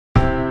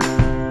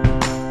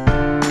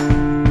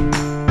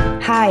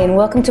Hi, and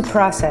welcome to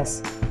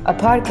Process, a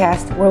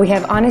podcast where we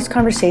have honest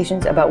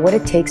conversations about what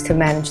it takes to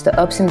manage the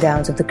ups and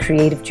downs of the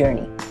creative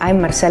journey. I'm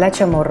Marcela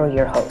Chamorro,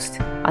 your host.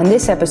 On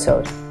this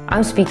episode,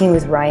 I'm speaking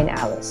with Ryan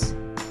Alice,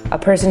 a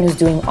person who's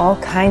doing all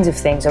kinds of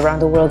things around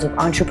the world of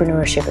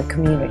entrepreneurship and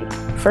community.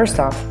 First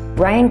off,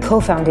 Ryan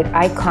co-founded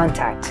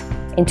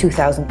iContact in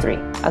 2003,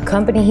 a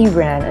company he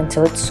ran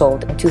until it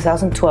sold in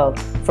 2012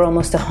 for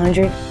almost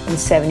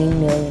 $170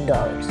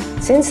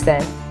 million. Since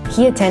then,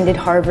 he attended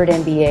Harvard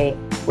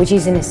MBA, which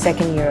he's in his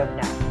second year of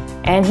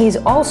now. And he's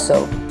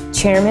also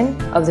chairman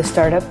of the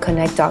startup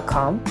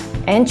Connect.com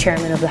and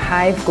chairman of the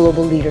Hive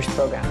Global Leaders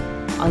Program.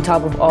 On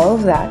top of all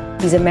of that,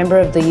 he's a member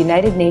of the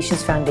United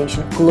Nations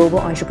Foundation Global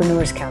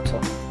Entrepreneurs Council.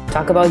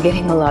 Talk about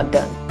getting a lot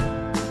done.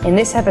 In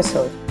this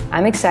episode,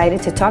 I'm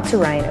excited to talk to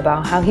Ryan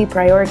about how he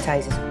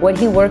prioritizes what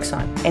he works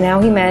on and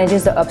how he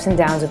manages the ups and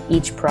downs of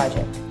each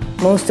project.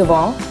 Most of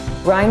all,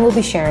 Ryan will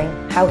be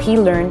sharing how he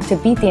learned to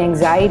beat the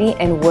anxiety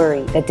and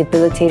worry that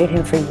debilitated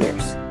him for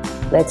years.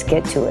 Let's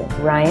get to it.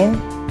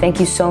 Ryan, thank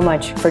you so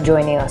much for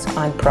joining us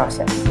on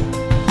Process.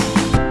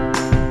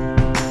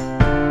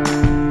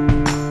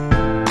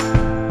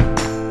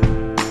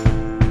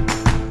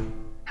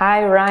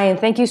 Hi, Ryan.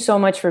 Thank you so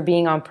much for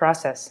being on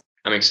Process.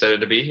 I'm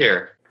excited to be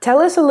here. Tell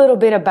us a little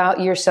bit about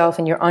yourself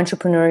and your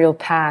entrepreneurial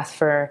path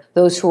for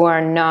those who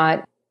are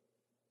not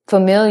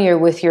familiar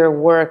with your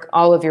work,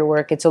 all of your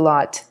work. It's a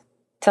lot.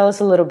 Tell us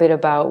a little bit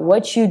about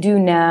what you do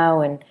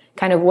now and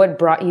kind of what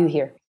brought you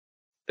here.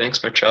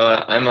 Thanks,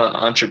 Marcella. I'm an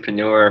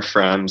entrepreneur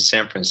from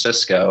San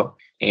Francisco,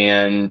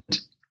 and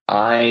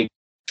I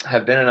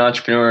have been an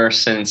entrepreneur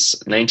since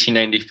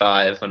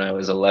 1995 when I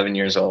was 11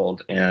 years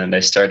old, and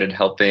I started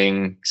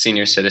helping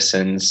senior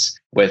citizens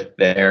with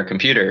their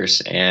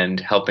computers and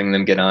helping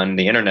them get on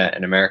the internet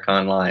and America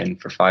Online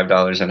for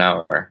 $5 an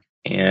hour.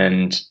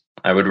 And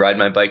I would ride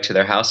my bike to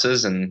their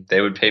houses and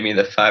they would pay me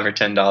the $5 or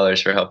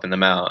 $10 for helping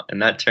them out.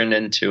 And that turned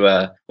into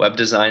a web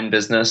design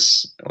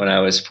business when I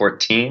was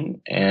 14.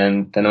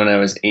 And then when I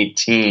was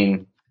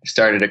 18, I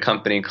started a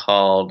company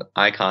called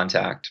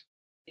iContact.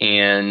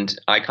 And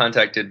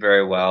iContact did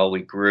very well.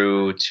 We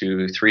grew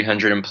to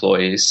 300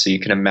 employees. So you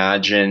can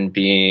imagine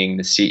being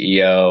the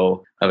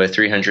CEO of a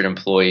 300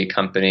 employee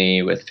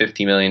company with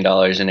 $50 million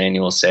in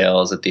annual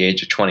sales at the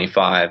age of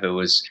 25. It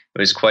was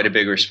quite a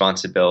big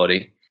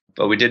responsibility.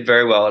 But we did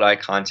very well at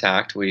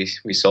iContact.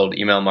 We sold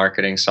email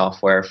marketing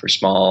software for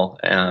small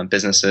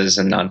businesses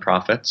and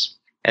nonprofits.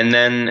 And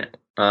then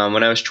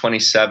when I was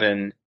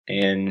 27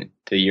 in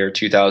the year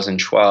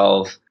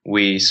 2012,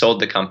 we sold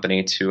the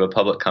company to a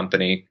public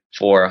company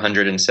for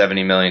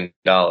 $170 million.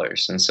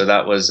 And so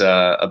that was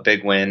a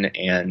big win.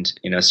 And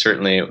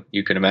certainly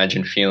you can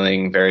imagine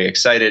feeling very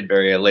excited,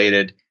 very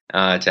elated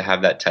to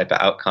have that type of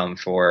outcome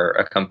for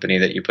a company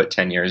that you put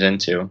 10 years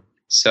into.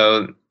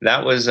 So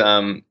that was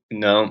my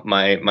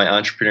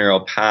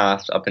entrepreneurial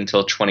path up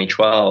until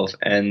 2012.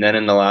 And then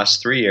in the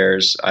last 3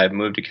 years, I've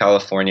moved to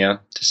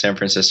California, to San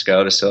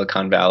Francisco, to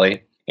Silicon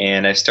Valley.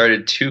 And I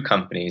started two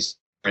companies,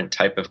 different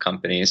type of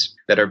companies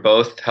that are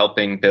both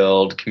helping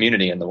build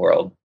community in the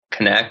world.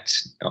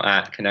 Connect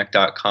at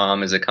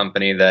Connect.com is a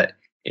company that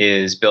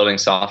is building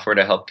software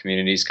to help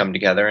communities come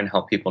together and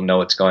help people know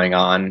what's going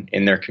on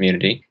in their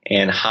community.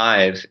 And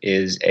Hive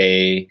is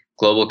a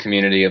global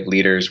community of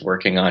leaders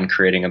working on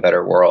creating a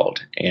better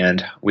world.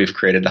 And we've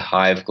created the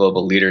Hive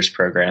Global Leaders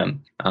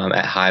Program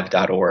at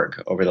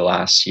hive.org over the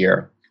last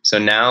year. So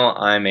now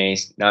I'm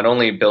not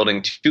only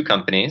building two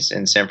companies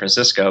in San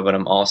Francisco, but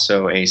I'm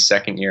also a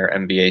second-year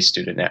MBA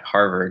student at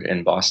Harvard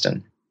in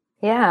Boston.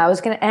 Yeah,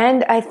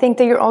 and I think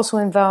that you're also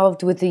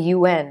involved with the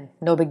UN.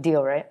 No big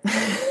deal, right?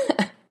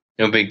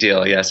 No big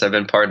deal. Yes, I've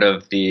been part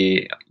of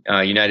the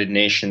United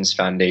Nations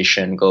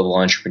Foundation Global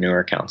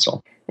Entrepreneur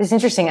Council. It's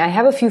interesting. I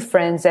have a few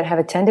friends that have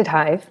attended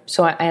Hive,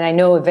 and I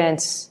know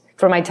events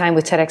from my time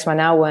with TEDx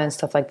Manawa and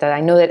stuff like that.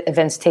 I know that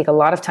events take a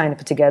lot of time to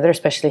put together,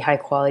 especially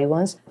high-quality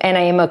ones. And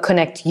I am a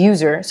Connect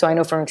user, so I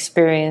know from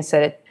experience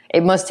that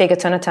it must take a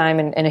ton of time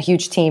and a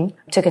huge team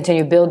to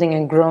continue building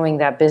and growing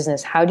that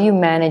business. How do you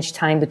manage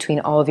time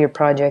between all of your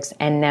projects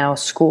and now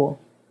school?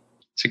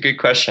 It's a good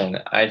question.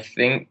 I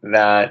think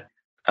that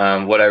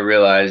what I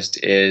realized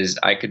is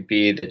I could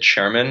be the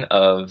chairman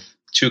of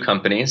two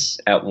companies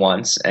at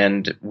once,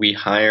 and we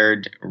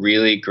hired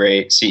really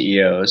great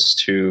CEOs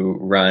to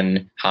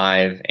run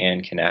Hive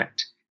and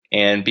Connect.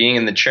 And being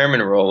in the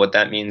chairman role, what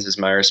that means is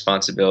my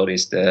responsibility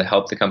is to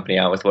help the company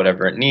out with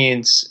whatever it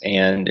needs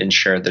and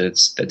ensure that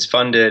it's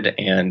funded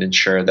and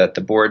ensure that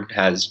the board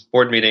has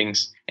board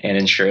meetings and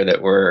ensure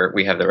that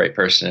we have the right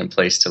person in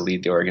place to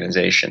lead the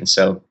organization.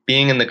 So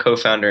being in the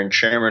co-founder and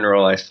chairman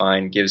role, I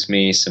find gives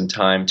me some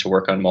time to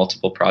work on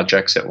multiple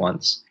projects at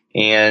once.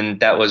 And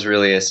that was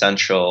really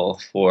essential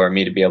for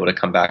me to be able to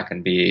come back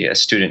and be a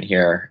student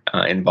here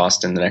in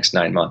Boston the next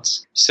 9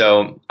 months.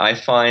 So I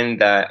find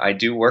that I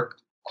do work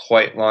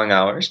quite long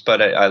hours, but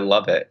I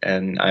love it.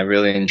 And I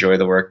really enjoy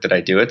the work that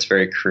I do. It's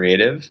very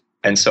creative.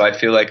 And so I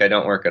feel like I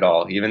don't work at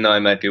all. Even though I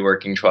might be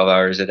working 12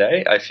 hours a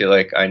day, I feel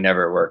like I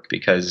never work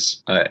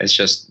because it's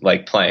just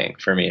like playing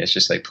for me. It's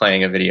just like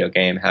playing a video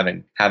game,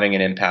 having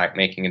an impact,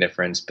 making a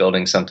difference,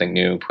 building something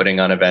new, putting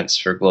on events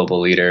for global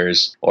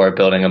leaders, or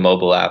building a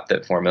mobile app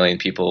that 4 million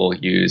people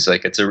use.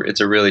 Like it's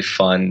a really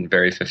fun,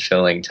 very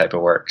fulfilling type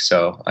of work.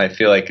 So I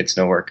feel like it's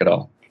no work at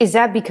all. Is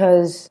that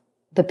because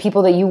the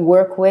people that you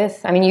work with,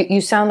 I mean,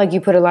 you sound like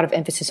you put a lot of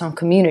emphasis on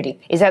community.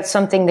 Is that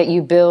something that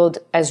you build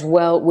as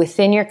well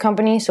within your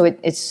company? So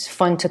it's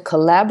fun to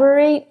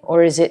collaborate,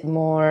 or is it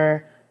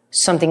more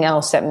something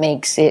else that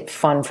makes it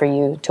fun for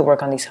you to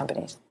work on these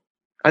companies?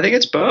 I think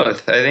it's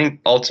both. I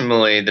think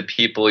ultimately the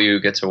people you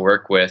get to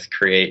work with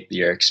create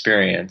your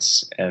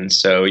experience. And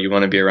so you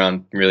want to be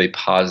around really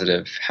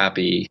positive,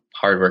 happy,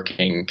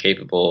 hardworking,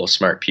 capable,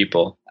 smart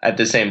people. At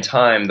the same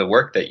time, the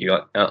work that you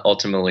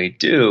ultimately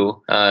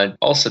do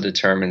also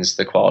determines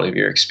the quality of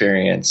your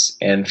experience.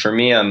 And for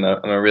me, I'm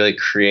a really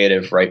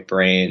creative,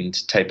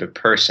 right-brained type of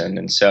person.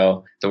 And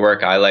so the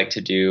work I like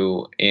to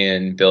do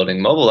in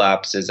building mobile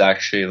apps is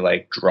actually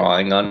like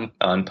drawing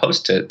on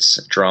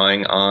Post-its,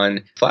 drawing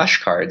on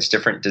flashcards,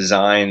 different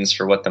designs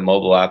for what the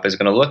mobile app is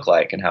going to look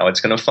like and how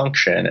it's going to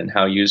function and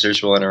how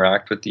users will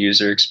interact with the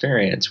user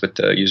experience, with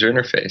the user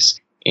interface.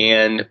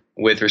 And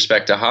with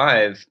respect to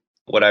Hive,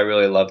 what I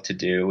really love to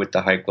do with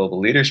the Hive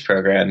Global Leaders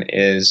Program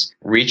is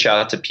reach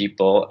out to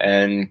people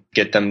and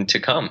get them to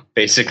come,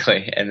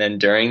 basically. And then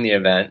during the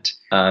event,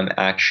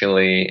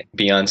 actually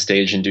be on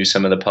stage and do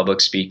some of the public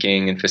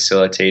speaking and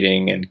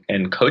facilitating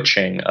and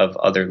coaching of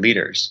other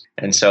leaders.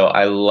 And so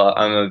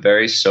I'm a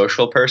very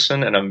social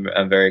person and I'm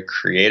a very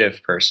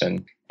creative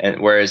person.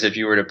 And whereas if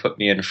you were to put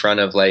me in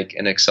front of like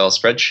an Excel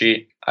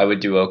spreadsheet, I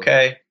would do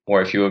okay.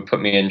 Or if you would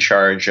put me in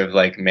charge of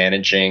like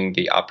managing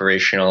the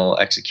operational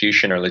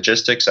execution or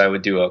logistics, I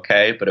would do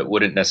okay, but it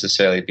wouldn't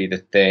necessarily be the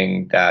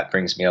thing that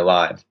brings me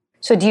alive.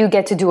 So do you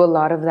get to do a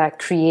lot of that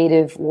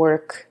creative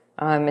work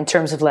in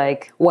terms of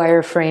like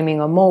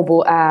wireframing a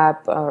mobile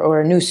app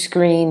or a new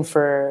screen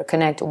for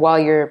Connect while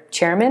you're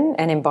chairman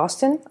and in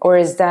Boston?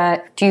 Or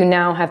do you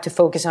now have to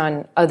focus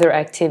on other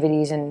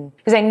activities? And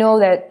because I know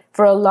that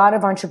for a lot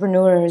of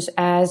entrepreneurs,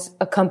 as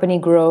a company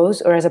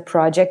grows or as a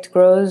project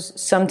grows,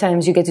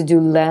 sometimes you get to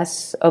do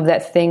less of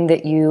that thing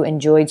that you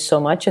enjoyed so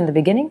much in the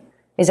beginning.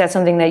 Is that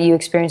something that you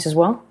experience as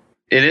well?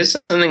 It is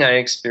something I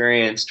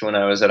experienced when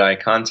I was at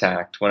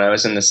iContact. When I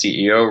was in the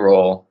CEO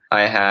role,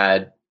 I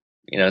had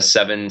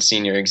 7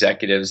 senior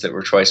executives that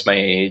were twice my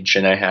age,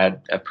 and I had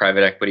a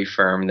private equity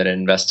firm that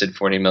invested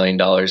 $40 million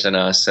in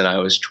us, and I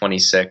was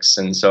 26.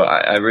 And so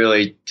I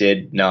really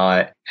did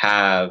not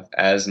have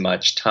as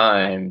much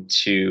time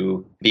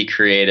to be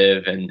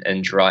creative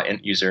and draw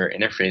user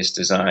interface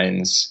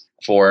designs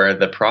for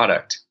the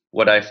product.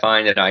 What I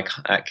find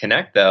at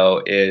Connect,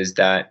 though, is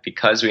that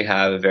because we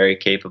have a very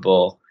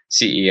capable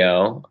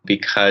CEO,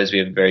 because we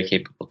have a very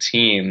capable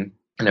team,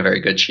 and a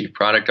very good chief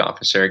product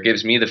officer, it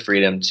gives me the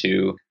freedom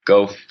to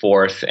go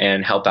forth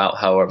and help out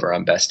however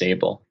I'm best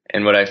able.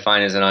 And what I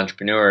find as an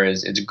entrepreneur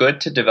is it's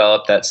good to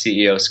develop that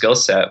CEO skill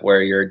set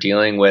where you're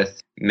dealing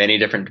with many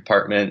different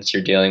departments,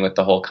 you're dealing with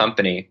the whole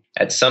company.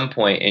 At some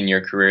point in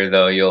your career,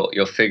 though,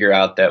 you'll figure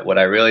out that what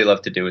I really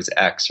love to do is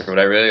X or what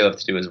I really love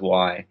to do is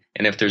Y.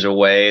 And if there's a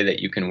way that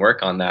you can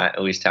work on that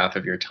at least half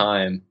of your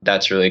time,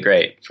 that's really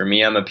great. For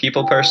me, I'm a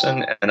people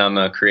person and I'm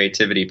a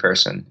creativity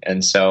person.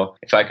 And so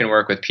if I can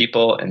work with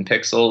people and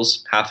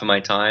pixels half of my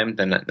time,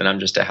 then I'm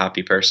just a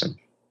happy person.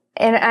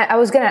 And I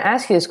was going to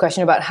ask you this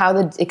question about how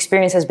the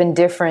experience has been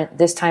different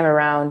this time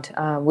around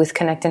with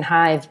Connect and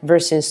Hive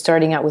versus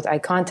starting out with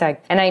iContact.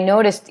 And I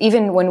noticed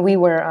even when we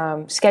were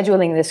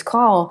scheduling this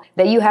call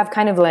that you have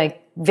kind of like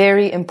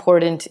very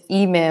important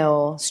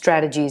email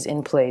strategies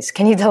in place.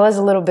 Can you tell us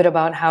a little bit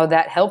about how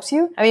that helps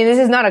you? I mean, this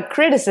is not a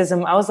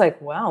criticism. I was like,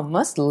 wow,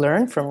 must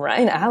learn from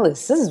Ryan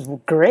Ellis. This is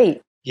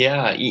great.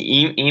 Yeah,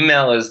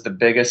 email is the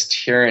biggest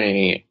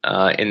tyranny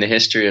in the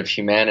history of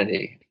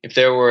humanity. If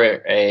there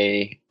were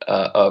a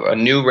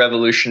new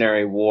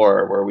revolutionary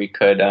war where we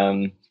could,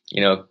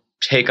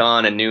 take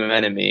on a new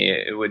enemy,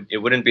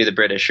 it wouldn't be the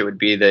British. It would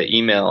be the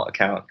email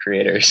account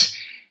creators.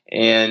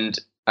 And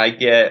I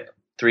get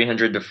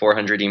 300 to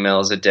 400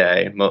 emails a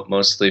day,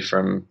 mostly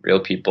from real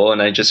people,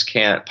 and I just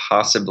can't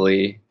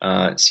possibly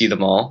see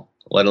them all,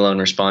 let alone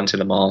respond to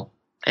them all.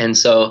 And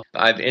so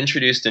I've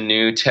introduced a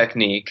new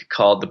technique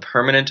called the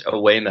permanent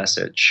away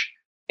message.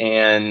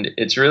 And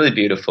it's really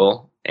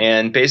beautiful.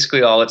 And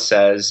basically all it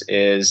says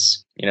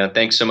is,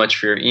 thanks so much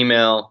for your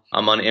email.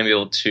 I'm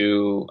unable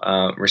to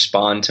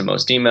respond to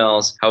most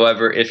emails.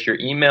 However, if your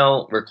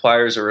email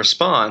requires a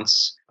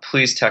response,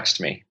 please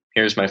text me.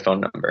 Here's my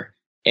phone number.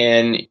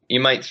 And you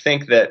might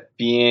think that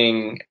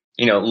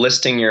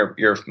listing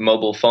your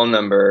mobile phone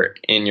number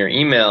in your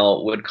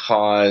email would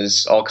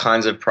cause all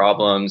kinds of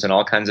problems and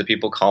all kinds of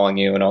people calling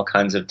you and all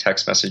kinds of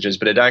text messages,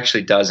 but it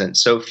actually doesn't.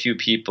 So few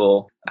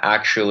people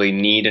actually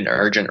need an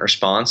urgent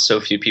response. So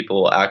few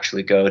people will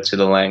actually go to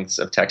the lengths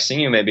of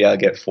texting you. Maybe I'll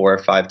get 4 or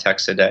 5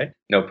 texts a day.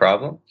 No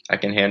problem. I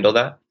can handle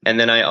that. And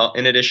then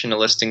in addition to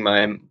listing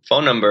my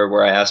phone number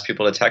where I ask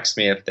people to text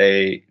me if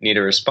they need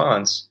a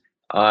response,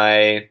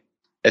 I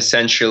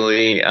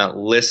essentially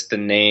list the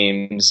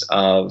names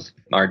of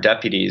our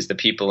deputies, the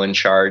people in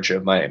charge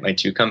of my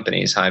two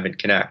companies, Hive and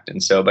Connect.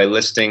 And so by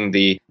listing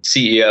the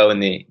CEO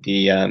and the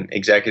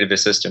executive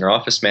assistant or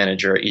office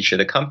manager at each of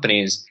the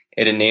companies,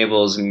 it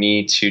enables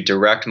me to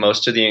direct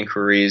most of the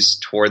inquiries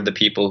toward the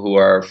people who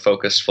are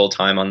focused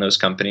full-time on those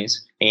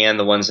companies, and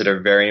the ones that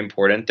are very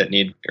important that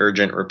need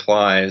urgent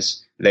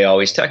replies, they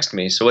always text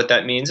me. So what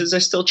that means is I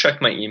still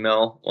check my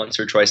email once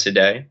or twice a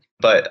day,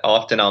 but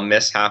often I'll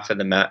miss half of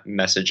the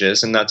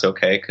messages, and that's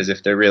okay, because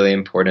if they're really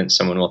important,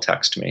 someone will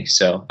text me.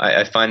 So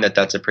I find that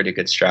that's a pretty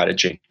good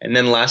strategy. And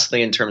then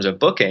lastly, in terms of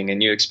booking,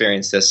 and you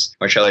experienced this,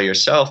 Marcella,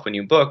 yourself when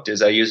you booked,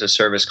 is I use a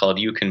service called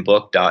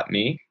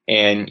youcanbook.me.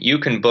 And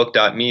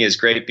youcanbook.me is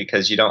great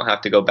because you don't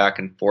have to go back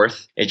and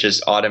forth. It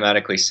just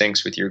automatically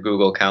syncs with your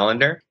Google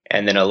Calendar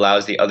and then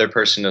allows the other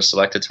person to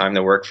select a time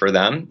that work for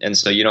them. And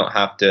so you don't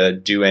have to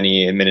do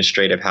any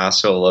administrative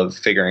hassle of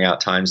figuring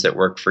out times that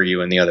work for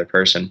you and the other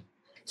person.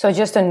 So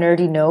just a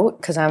nerdy note,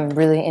 because I'm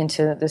really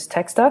into this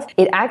tech stuff,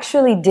 it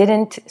actually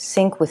didn't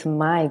sync with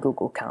my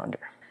Google Calendar.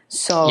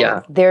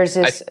 So there's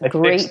this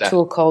great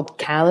tool called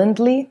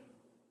Calendly.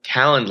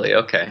 Calendly,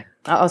 okay.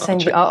 I'll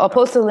send you. I'll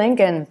post a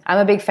link, and I'm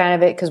a big fan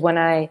of it because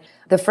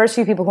the first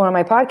few people who are on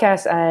my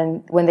podcast,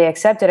 and when they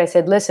accepted, I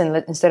said,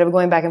 "Listen, instead of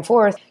going back and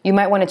forth, you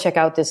might want to check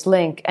out this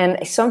link." And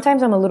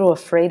sometimes I'm a little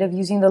afraid of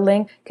using the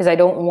link because I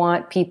don't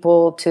want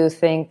people to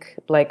think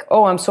like,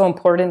 "Oh, I'm so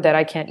important that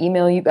I can't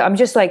email you." But I'm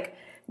just like,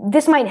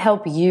 this might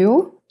help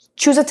you.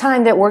 Choose a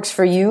time that works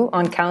for you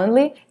on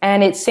Calendly,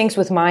 and it syncs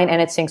with mine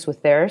and it syncs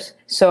with theirs.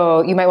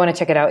 So you might want to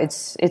check it out.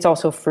 It's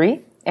also free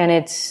and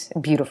it's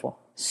beautiful.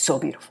 So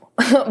beautiful.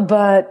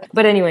 But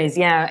anyways,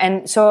 yeah.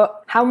 And so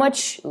how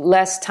much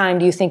less time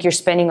do you think you're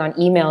spending on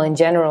email in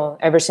general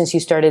ever since you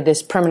started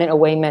this permanent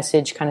away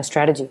message kind of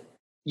strategy?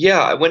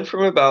 Yeah, I went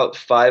from about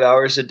 5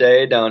 hours a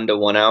day down to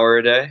 1 hour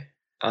a day.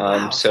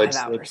 Wow, so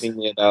it's taking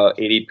me about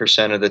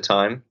 80% of the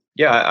time.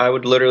 Yeah, I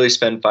would literally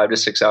spend 5 to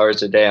 6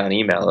 hours a day on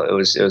email. It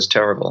was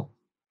terrible.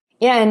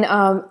 Yeah, and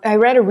I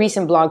read a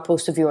recent blog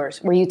post of yours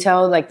where you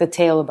tell like the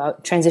tale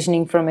about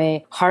transitioning from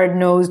a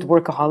hard-nosed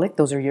workaholic,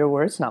 those are your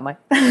words, not mine,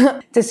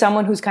 to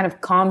someone who's kind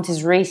of calmed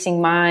his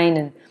racing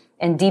mind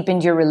and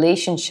deepened your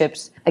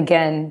relationships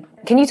again.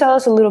 Can you tell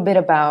us a little bit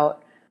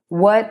about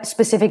what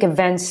specific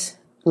events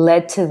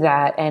led to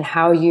that and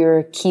how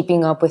you're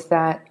keeping up with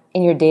that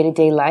in your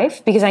day-to-day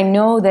life? Because I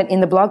know that in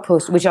the blog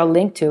post, which I'll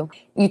link to,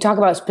 you talk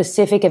about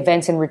specific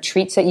events and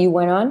retreats that you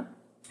went on.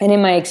 And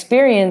in my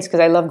experience, because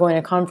I love going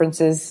to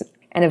conferences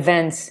and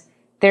events,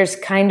 there's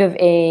kind of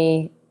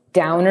a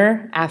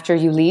downer after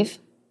you leave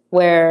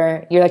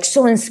where you're like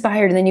so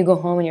inspired and then you go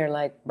home and you're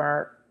like,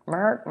 mark.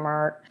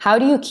 How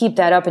do you keep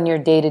that up in your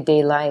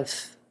day-to-day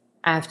life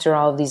after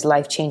all of these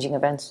life-changing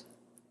events?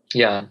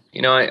 Yeah,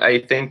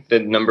 I think the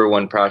number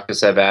one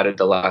practice I've added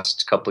the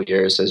last couple of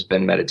years has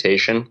been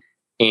meditation.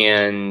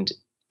 And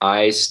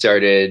I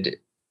started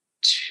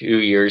 2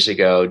 years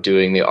ago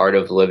doing the Art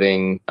of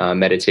Living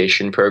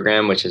meditation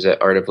program, which is at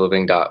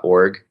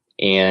artofliving.org.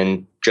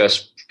 And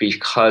just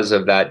because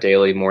of that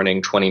daily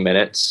morning 20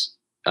 minutes,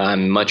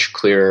 I'm much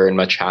clearer and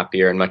much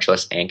happier and much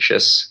less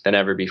anxious than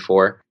ever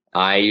before.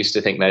 I used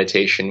to think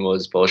meditation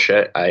was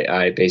bullshit.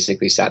 I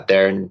basically sat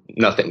there and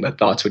nothing but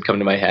thoughts would come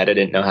to my head. I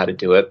didn't know how to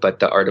do it. But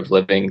the Art of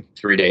Living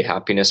 3-day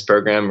happiness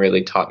program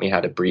really taught me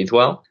how to breathe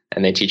well.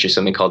 And they teach you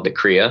something called the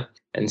Kriya.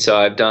 And so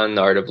I've done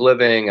the Art of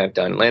Living, I've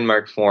done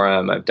Landmark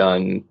Forum, I've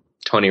done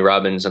Tony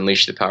Robbins'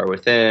 Unleash the Power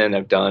Within,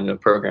 I've done a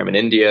program in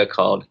India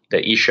called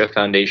the Isha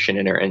Foundation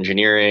Inner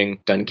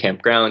Engineering, done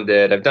Camp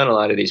Grounded. I've done a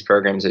lot of these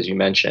programs, as you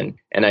mentioned.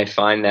 And I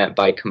find that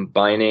by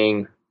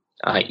combining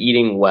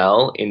eating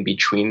well in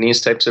between these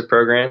types of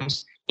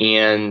programs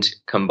and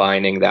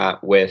combining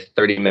that with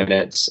 30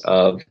 minutes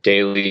of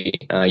daily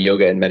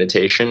yoga and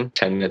meditation,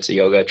 10 minutes of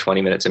yoga,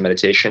 20 minutes of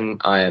meditation,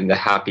 I am the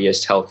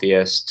happiest,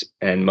 healthiest,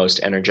 and most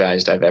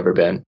energized I've ever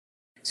been.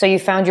 So you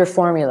found your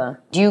formula.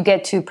 Do you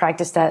get to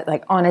practice that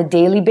like on a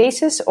daily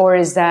basis, or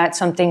is that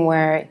something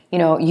where,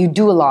 you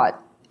do a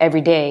lot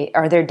every day?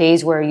 Are there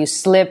days where you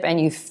slip and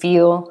you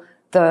feel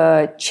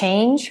the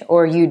change,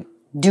 or you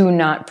do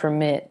not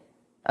permit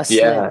a slip?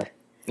 Yeah.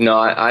 No,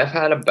 I've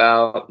had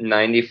about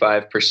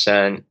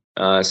 95%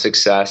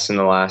 success in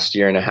the last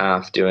year and a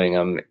half doing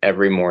them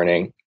every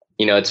morning.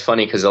 It's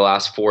funny because the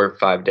last 4 or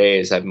 5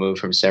 days I've moved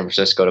from San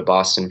Francisco to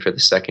Boston for the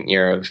second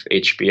year of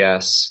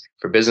HBS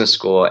for business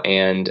school.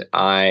 And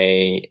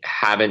I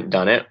haven't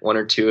done it 1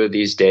 or 2 of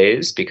these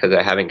days because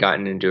I haven't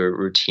gotten into a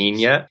routine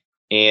yet.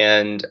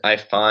 And I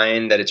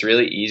find that it's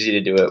really easy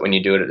to do it when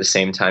you do it at the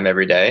same time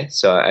every day.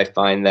 So I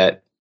find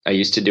that I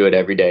used to do it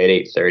every day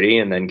at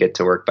 8:30 and then get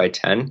to work by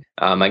 10.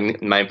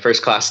 My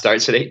first class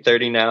starts at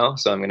 8:30 now,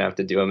 so I'm going to have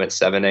to do them at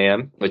 7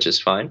 a.m., which is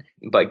fine.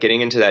 But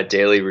getting into that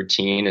daily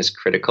routine is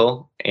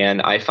critical.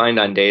 And I find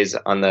on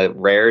the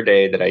rare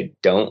day that I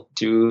don't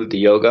do the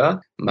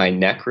yoga, my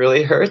neck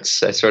really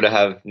hurts. I sort of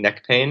have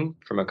neck pain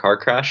from a car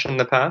crash in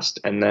the past.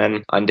 And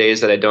then on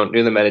days that I don't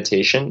do the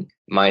meditation,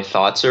 my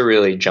thoughts are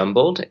really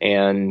jumbled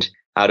and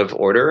out of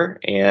order,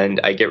 and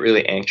I get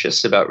really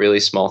anxious about really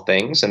small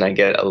things, and I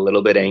get a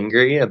little bit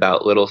angry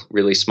about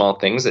really small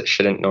things that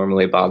shouldn't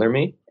normally bother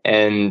me.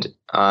 And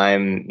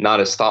I'm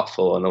not as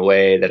thoughtful in the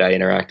way that I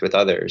interact with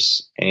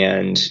others,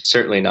 and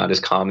certainly not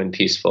as calm and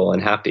peaceful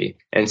and happy.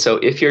 And so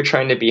if you're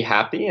trying to be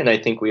happy, and I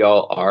think we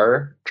all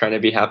are trying to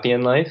be happy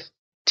in life,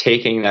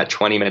 taking that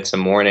 20 minutes a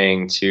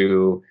morning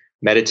to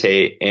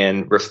meditate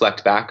and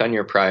reflect back on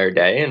your prior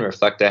day and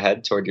reflect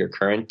ahead toward your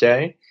current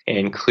day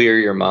and clear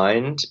your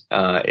mind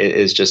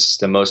is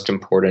just the most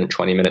important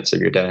 20 minutes of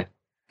your day.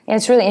 And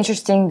it's really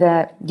interesting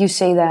that you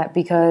say that,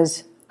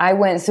 because I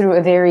went through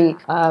a very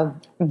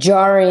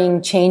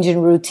jarring change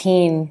in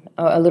routine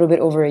a little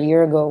bit over a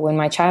year ago when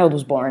my child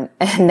was born.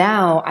 And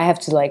now I have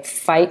to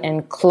fight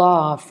and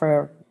claw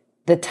for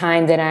the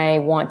time that I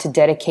want to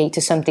dedicate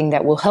to something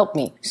that will help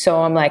me.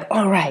 So I'm like,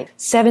 all right,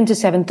 7 to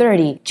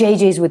 7:30,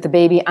 JJ's with the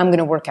baby, I'm going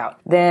to work out.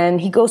 Then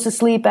he goes to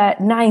sleep at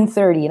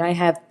 9:30 and I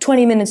have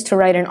 20 minutes to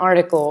write an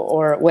article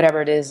or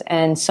whatever it is.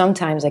 And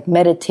sometimes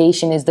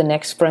meditation is the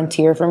next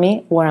frontier for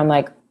me, where I'm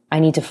like, I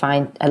need to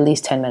find at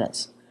least 10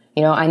 minutes.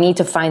 I need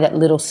to find that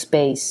little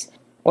space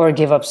or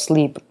give up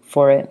sleep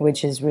for it,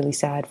 which is really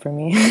sad for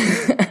me.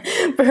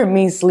 For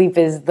me, sleep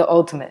is the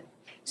ultimate.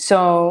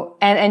 So,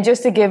 and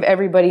just to give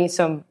everybody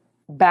some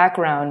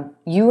background,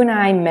 you and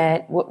I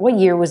met, what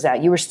year was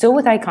that? You were still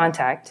with Eye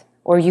Contact,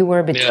 or you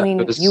were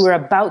between, you were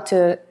about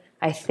to,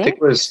 I think it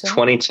was so.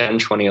 2010,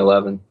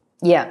 2011.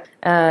 Yeah.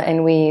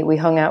 And we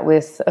hung out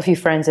with a few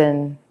friends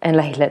in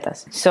Las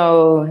Isletas.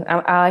 So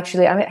I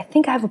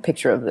think I have a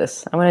picture of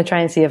this. I'm going to try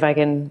and see if I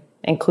can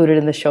include it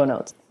in the show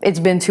notes. It's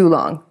been too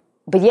long.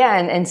 But yeah,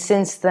 and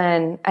since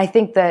then, I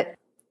think that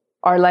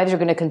our lives are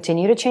going to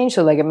continue to change.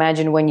 So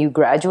imagine when you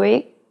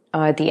graduate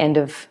at the end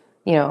of,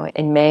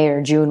 in May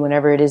or June,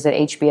 whenever it is that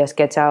HBS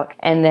gets out.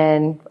 And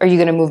then are you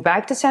going to move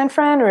back to San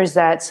Fran, or is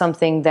that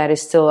something that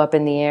is still up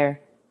in the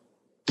air?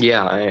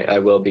 Yeah, I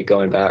will be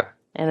going back.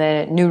 And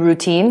then a new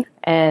routine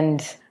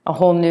and a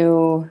whole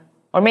new,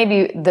 or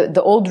maybe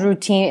the old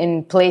routine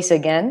in place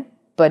again,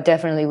 but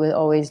definitely with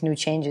always new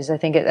changes. I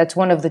think that's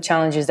one of the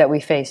challenges that we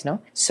face,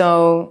 no?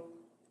 So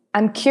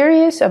I'm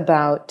curious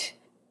about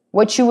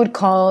what you would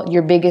call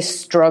your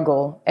biggest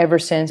struggle ever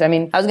since, I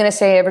was going to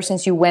say ever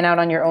since you went out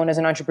on your own as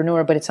an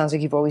entrepreneur, but it sounds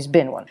like you've always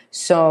been one.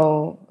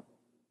 So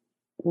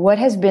what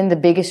has been the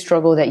biggest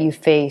struggle that you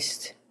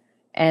faced,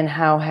 and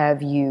how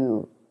have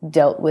you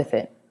dealt with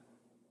it,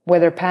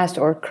 whether past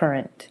or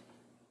current?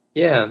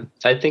 Yeah,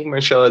 I think,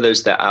 Marcella,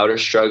 there's the outer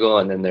struggle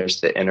and then there's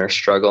the inner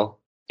struggle.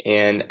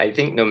 And I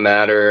think no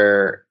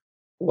matter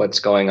what's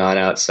going on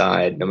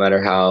outside, no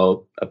matter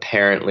how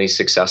apparently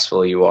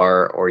successful you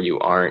are or you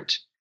aren't,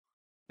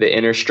 the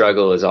inner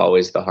struggle is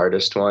always the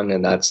hardest one,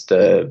 and that's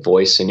the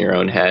voice in your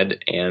own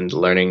head and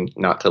learning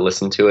not to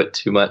listen to it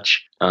too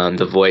much.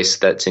 The voice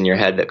that's in your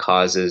head that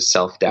causes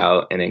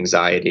self-doubt and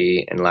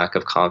anxiety and lack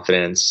of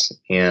confidence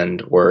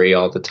and worry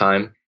all the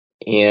time.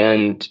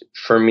 And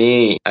for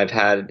me, I've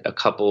had a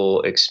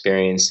couple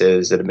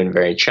experiences that have been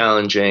very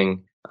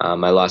challenging.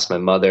 I lost my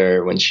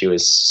mother when she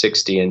was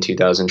 60 in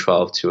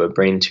 2012 to a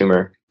brain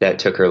tumor that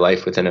took her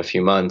life within a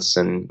few months.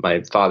 And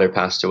my father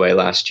passed away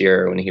last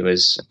year when he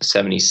was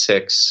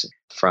 76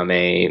 from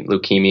a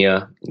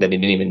leukemia that he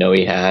didn't even know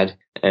he had.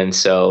 And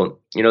so,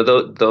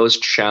 those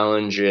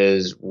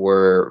challenges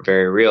were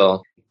very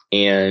real.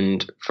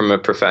 And from a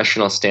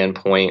professional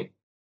standpoint,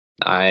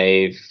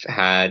 at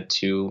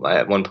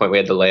one point we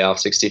had to lay off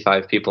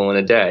 65 people in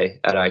a day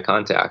at Eye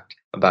Contact,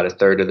 about a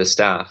third of the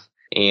staff.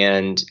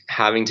 And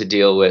having to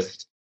deal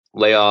with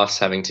layoffs,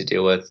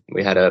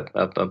 we had a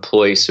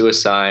employee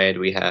suicide,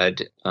 we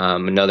had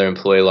another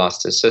employee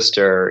lost his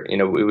sister.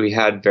 We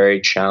had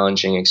very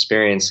challenging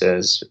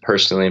experiences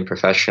personally and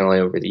professionally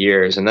over the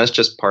years, and that's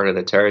just part of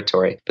the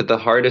territory. But the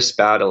hardest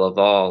battle of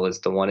all is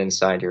the one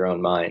inside your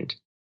own mind.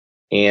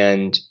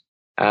 And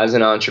as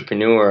an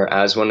entrepreneur,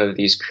 as one of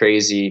these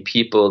crazy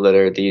people that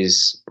are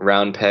these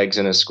round pegs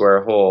in a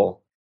square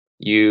hole,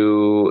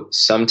 you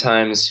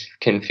sometimes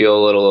can feel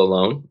a little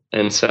alone.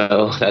 And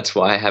so that's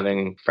why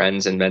having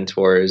friends and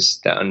mentors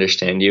that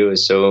understand you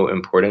is so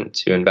important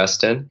to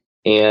invest in.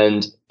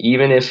 And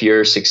even if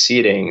you're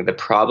succeeding, the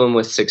problem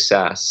with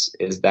success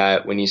is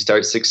that when you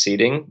start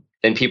succeeding,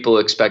 then people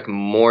expect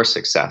more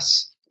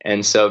success.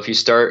 And so if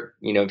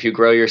you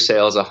grow your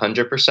sales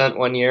 100%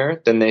 one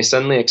year, then they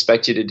suddenly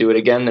expect you to do it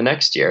again the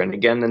next year and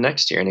again the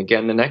next year and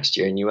again the next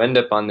year. And you end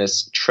up on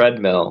this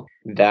treadmill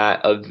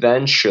that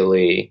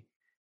eventually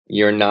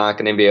you're not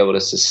going to be able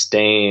to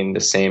sustain the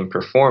same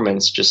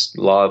performance, just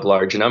law of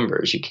large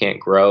numbers. You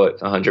can't grow at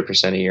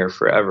 100% a year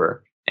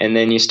forever. And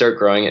then you start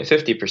growing at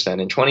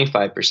 50% and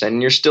 25%,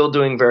 and you're still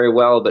doing very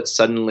well, but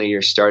suddenly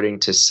you're starting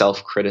to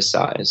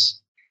self-criticize.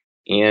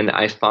 And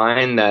I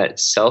find that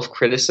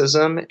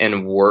self-criticism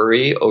and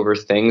worry over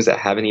things that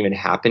haven't even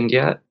happened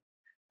yet,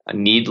 a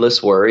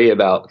needless worry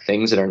about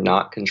things that are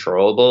not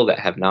controllable, that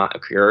have not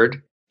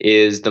occurred,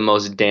 is the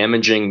most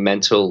damaging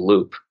mental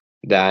loop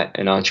that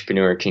an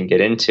entrepreneur can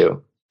get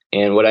into.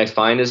 And what I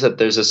find is that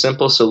there's a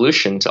simple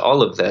solution to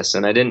all of this,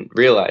 and I didn't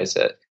realize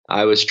it.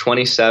 I was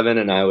 27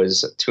 and I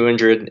was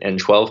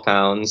 212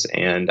 pounds,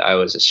 and I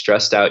was a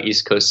stressed out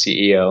East Coast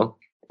CEO.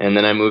 And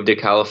then I moved to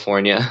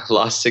California,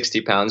 lost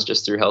 60 pounds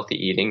just through healthy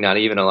eating, not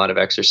even a lot of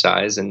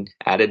exercise, and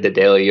added the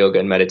daily yoga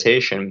and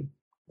meditation.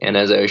 And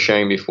as I was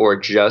sharing before,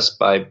 just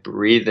by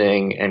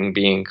breathing and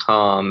being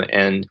calm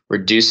and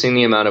reducing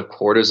the amount of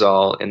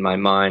cortisol in my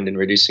mind and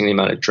reducing the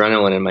amount of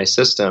adrenaline in my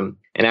system,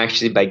 and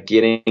actually by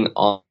getting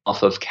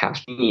off of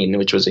caffeine,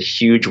 which was a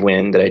huge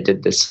win that I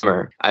did this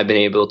summer, I've been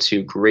able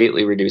to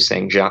greatly reduce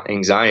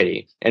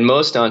anxiety. And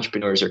most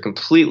entrepreneurs are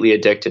completely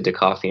addicted to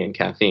coffee and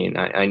caffeine.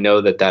 I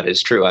know that that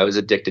is true. I was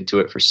addicted to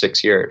it for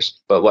 6 years.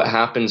 But what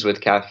happens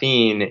with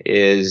caffeine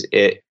is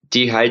it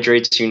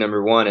dehydrates you,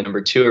 number one, and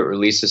number two, it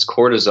releases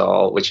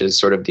cortisol, which is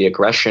sort of the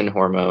aggression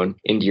hormone,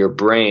 into your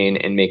brain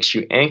and makes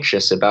you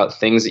anxious about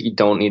things that you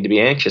don't need to be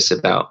anxious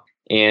about.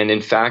 And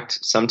in fact,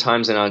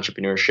 sometimes in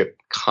entrepreneurship,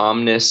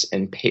 calmness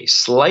and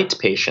slight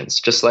patience,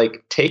 just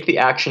like take the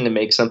action to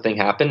make something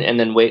happen and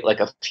then wait like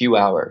a few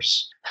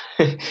hours.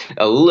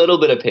 A little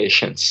bit of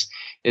patience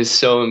is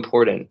so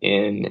important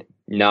in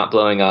not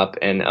blowing up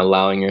and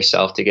allowing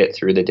yourself to get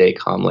through the day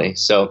calmly.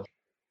 So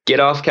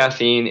get off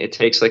caffeine. It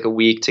takes like a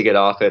week to get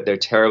off it. They're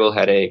terrible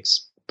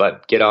headaches,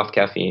 but get off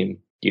caffeine.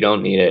 You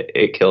don't need it.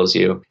 It kills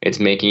you. It's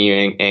making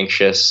you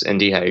anxious and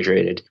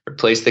dehydrated.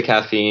 Replace the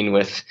caffeine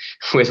with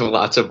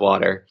lots of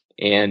water,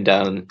 and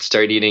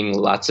start eating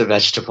lots of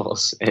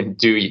vegetables and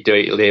do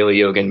daily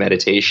yoga and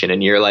meditation,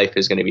 and your life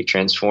is going to be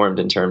transformed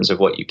in terms of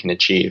what you can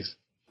achieve.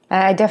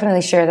 I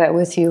definitely share that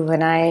with you.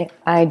 When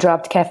I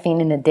dropped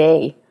caffeine in a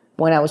day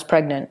when I was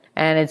pregnant,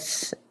 and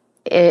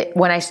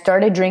when I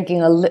started drinking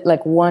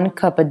like 1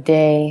 cup a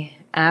day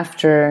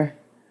after,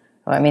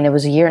 it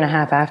was a year and a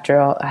half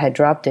after I had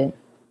dropped it,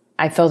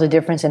 I felt a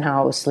difference in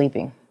how I was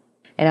sleeping.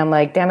 And I'm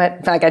like, damn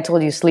it, like I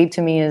told you, sleep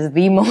to me is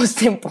the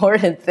most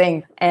important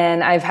thing.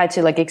 And I've had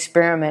to like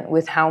experiment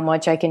with how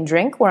much I can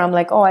drink, where I'm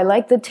like, oh, I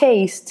like the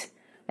taste,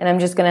 and I'm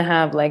just going to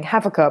have like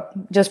half a cup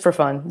just for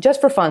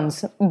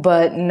funs,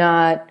 but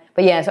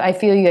yes, I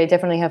feel you. I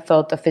definitely have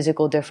felt a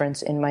physical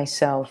difference in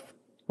myself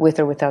with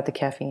or without the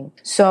caffeine.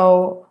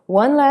 So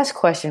one last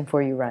question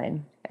for you,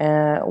 Ryan.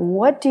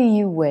 What do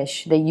you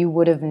wish that you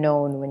would have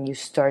known when you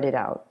started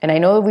out? And I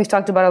know we've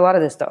talked about a lot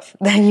of this stuff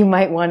that you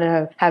might want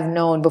to have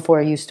known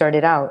before you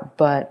started out,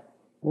 but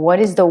what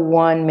is the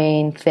one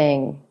main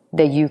thing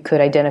that you could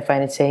identify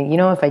and say,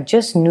 if I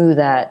just knew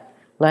that,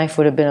 life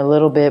would have been a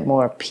little bit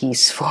more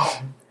peaceful?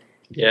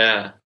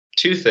 Yeah,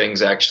 2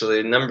 things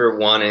actually. Number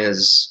one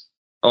is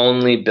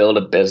only build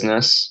a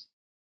business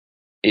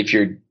if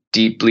you're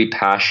deeply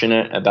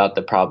passionate about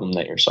the problem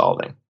that you're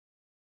solving.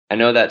 I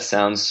know that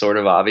sounds sort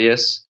of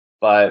obvious,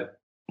 but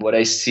what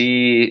I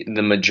see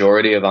the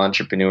majority of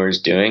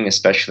entrepreneurs doing,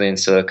 especially in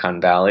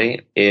Silicon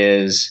Valley,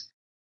 is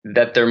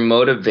that their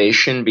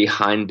motivation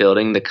behind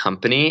building the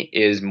company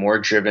is more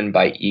driven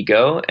by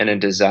ego and a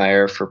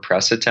desire for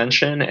press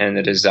attention and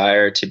a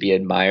desire to be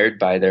admired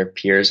by their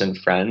peers and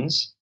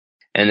friends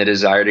and the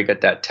desire to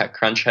get that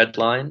TechCrunch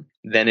headline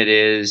than it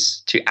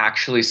is to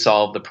actually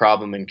solve the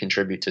problem and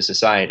contribute to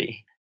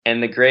society.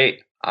 And the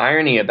great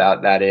irony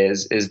about that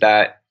is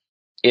that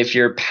if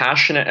you're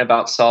passionate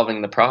about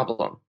solving the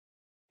problem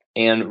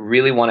and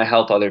really want to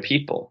help other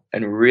people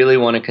and really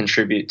want to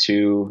contribute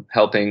to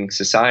helping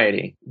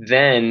society,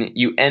 then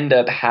you end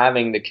up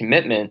having the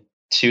commitment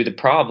to the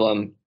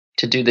problem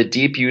to do the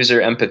deep user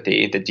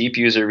empathy, the deep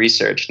user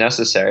research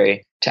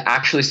necessary to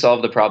actually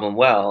solve the problem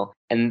well.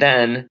 And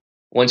then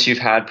once you've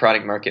had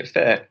product market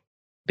fit,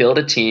 build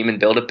a team and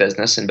build a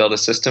business and build a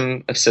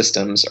system of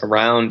systems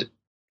around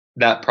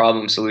that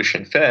problem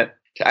solution fit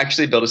to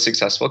actually build a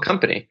successful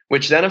company,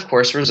 which then, of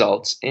course,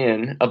 results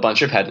in a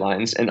bunch of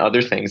headlines and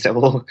other things that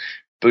will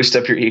boost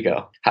up your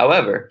ego.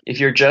 However, if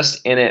you're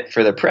just in it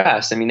for the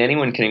press,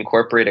 anyone can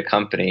incorporate a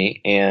company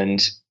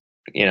and,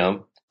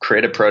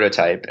 create a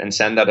prototype and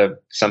send out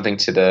something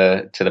to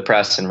the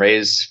press and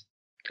raise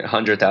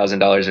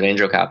 $100,000 of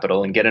angel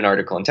capital and get an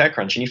article in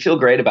TechCrunch, and you feel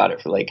great about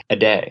it for like a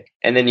day.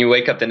 And then you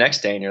wake up the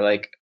next day and you're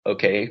like,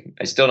 okay,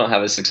 I still don't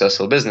have a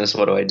successful business.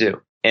 What do I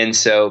do? And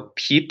so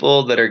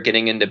people that are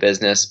getting into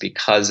business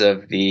because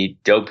of the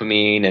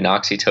dopamine and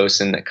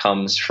oxytocin that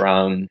comes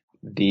from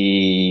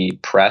the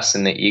press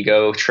and the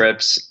ego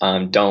trips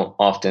don't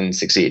often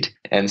succeed.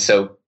 And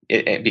so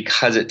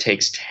because it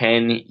takes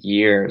 10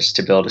 years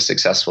to build a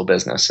successful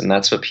business. And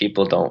that's what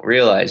people don't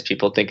realize.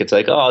 People think it's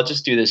like, oh, I'll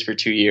just do this for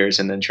 2 years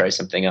and then try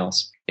something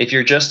else. If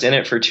you're just in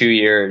it for 2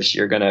 years,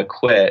 you're going to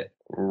quit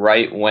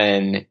right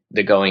when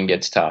the going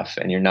gets tough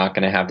and you're not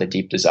going to have the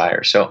deep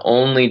desire. So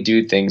only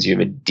do things you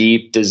have a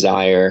deep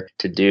desire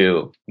to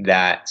do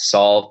that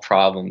solve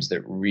problems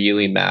that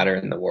really matter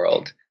in the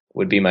world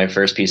would be my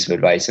first piece of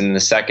advice. And the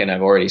second,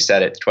 I've already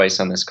said it twice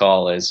on this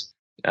call, is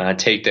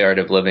take the Art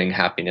of Living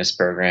happiness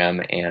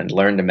program and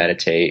learn to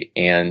meditate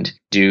and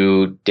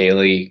do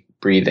daily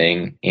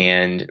breathing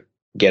and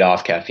get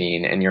off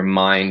caffeine. And your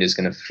mind is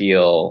going to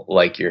feel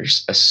like you're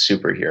a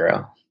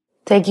superhero.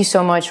 Thank you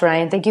so much,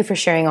 Ryan. Thank you for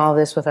sharing all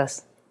this with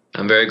us.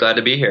 I'm very glad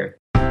to be here.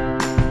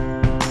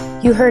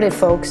 You heard it,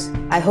 folks.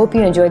 I hope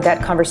you enjoyed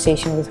that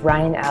conversation with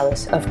Ryan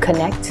Ellis of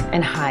Connect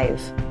and Hive.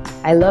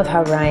 I love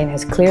how Ryan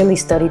has clearly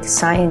studied the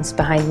science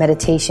behind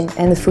meditation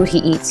and the food he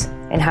eats,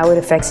 and how it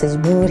affects his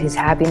mood, his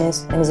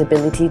happiness, and his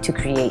ability to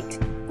create.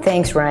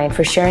 Thanks, Ryan,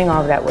 for sharing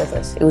all of that with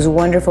us. It was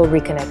wonderful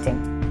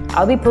reconnecting.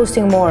 I'll be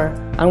posting more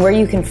on where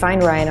you can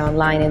find Ryan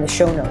online in the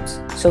show notes,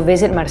 so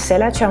visit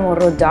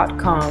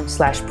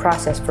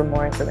marcelachamorro.com/process for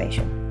more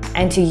information.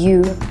 And to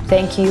you,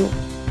 thank you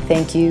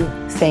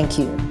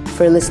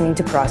for listening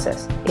to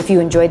Process. If you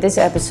enjoyed this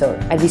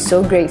episode, I'd be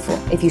so grateful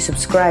if you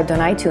subscribed on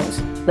iTunes,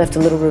 left a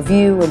little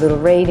review, a little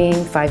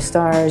rating, 5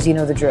 stars, you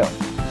know the drill.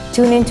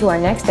 Tune in to our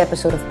next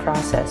episode of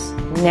Process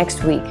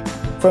next week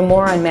for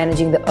more on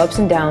managing the ups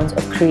and downs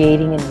of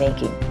creating and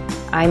making.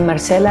 I'm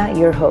Marcela,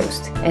 your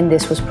host, and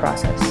this was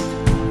Process.